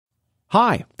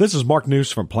Hi, this is Mark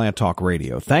News from Plant Talk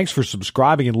Radio. Thanks for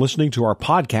subscribing and listening to our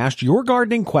podcast, Your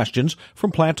Gardening Questions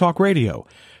from Plant Talk Radio.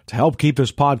 To help keep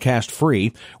this podcast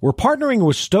free, we're partnering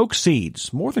with Stoke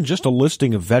Seeds. More than just a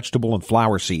listing of vegetable and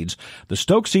flower seeds, the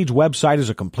Stoke Seeds website is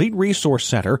a complete resource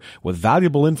center with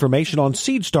valuable information on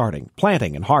seed starting,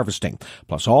 planting, and harvesting,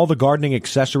 plus all the gardening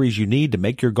accessories you need to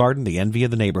make your garden the envy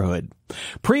of the neighborhood.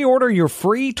 Pre-order your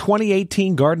free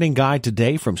 2018 gardening guide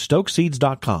today from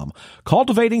stokeseeds.com,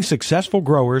 cultivating successful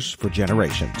growers for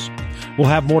generations. We'll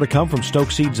have more to come from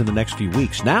Stoke Seeds in the next few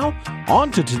weeks. Now,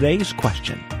 on to today's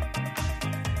question.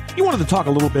 You wanted to talk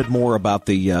a little bit more about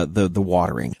the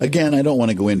watering. Again, I don't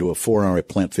want to go into a 4-hour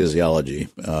plant physiology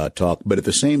talk, but at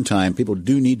the same time, people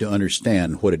do need to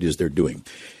understand what it is they're doing.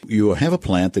 You have a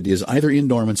plant that is either in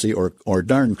dormancy or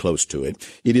darn close to it.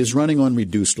 It is running on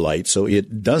reduced light, so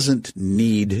it doesn't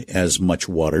need as much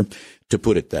water, to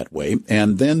put it that way.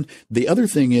 And then the other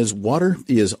thing is water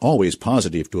is always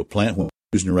positive to a plant when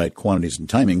using the right quantities and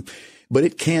timing, but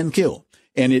it can kill.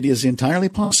 And it is entirely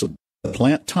possible the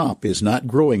plant top is not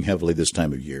growing heavily this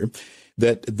time of year,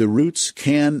 that the roots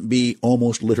can be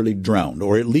almost literally drowned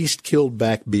or at least killed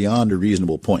back beyond a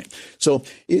reasonable point. So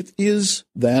it is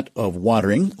that of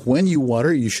watering. When you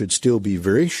water, you should still be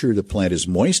very sure the plant is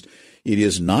moist. It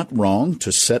is not wrong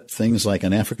to set things like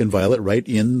an African violet right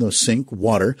in the sink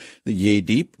water, the yay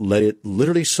deep, let it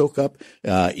literally soak up.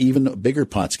 Even bigger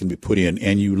pots can be put in,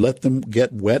 and you let them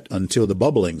get wet until the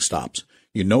bubbling stops.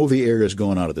 You know the air is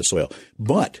going out of the soil.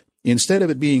 But instead of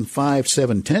it being 5,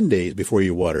 7, 10 days before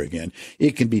you water again,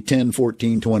 it can be 10,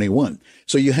 14, 21.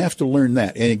 So you have to learn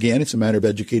that. And again, it's a matter of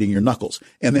educating your knuckles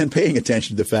and then paying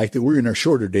attention to the fact that we're in our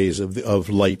shorter days of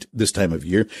light this time of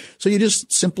year. So you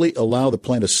just simply allow the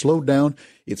plant to slow down.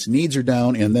 Its needs are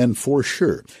down. And then for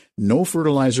sure, no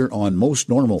fertilizer on most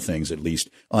normal things, at least,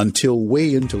 until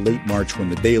way into late March when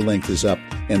the day length is up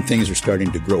and things are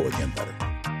starting to grow again better.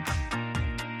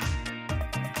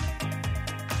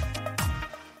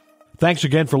 Thanks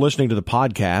again for listening to the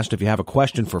podcast. If you have a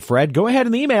question for Fred, go ahead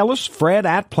and email us,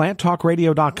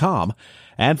 fred@planttalkradio.com.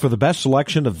 And for the best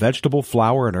selection of vegetable,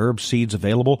 flower, and herb seeds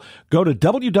available, go to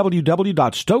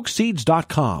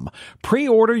www.stokeseeds.com.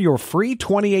 Pre-order your free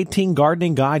 2018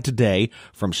 gardening guide today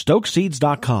from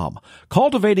stokeseeds.com,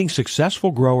 cultivating successful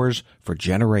growers for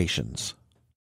generations.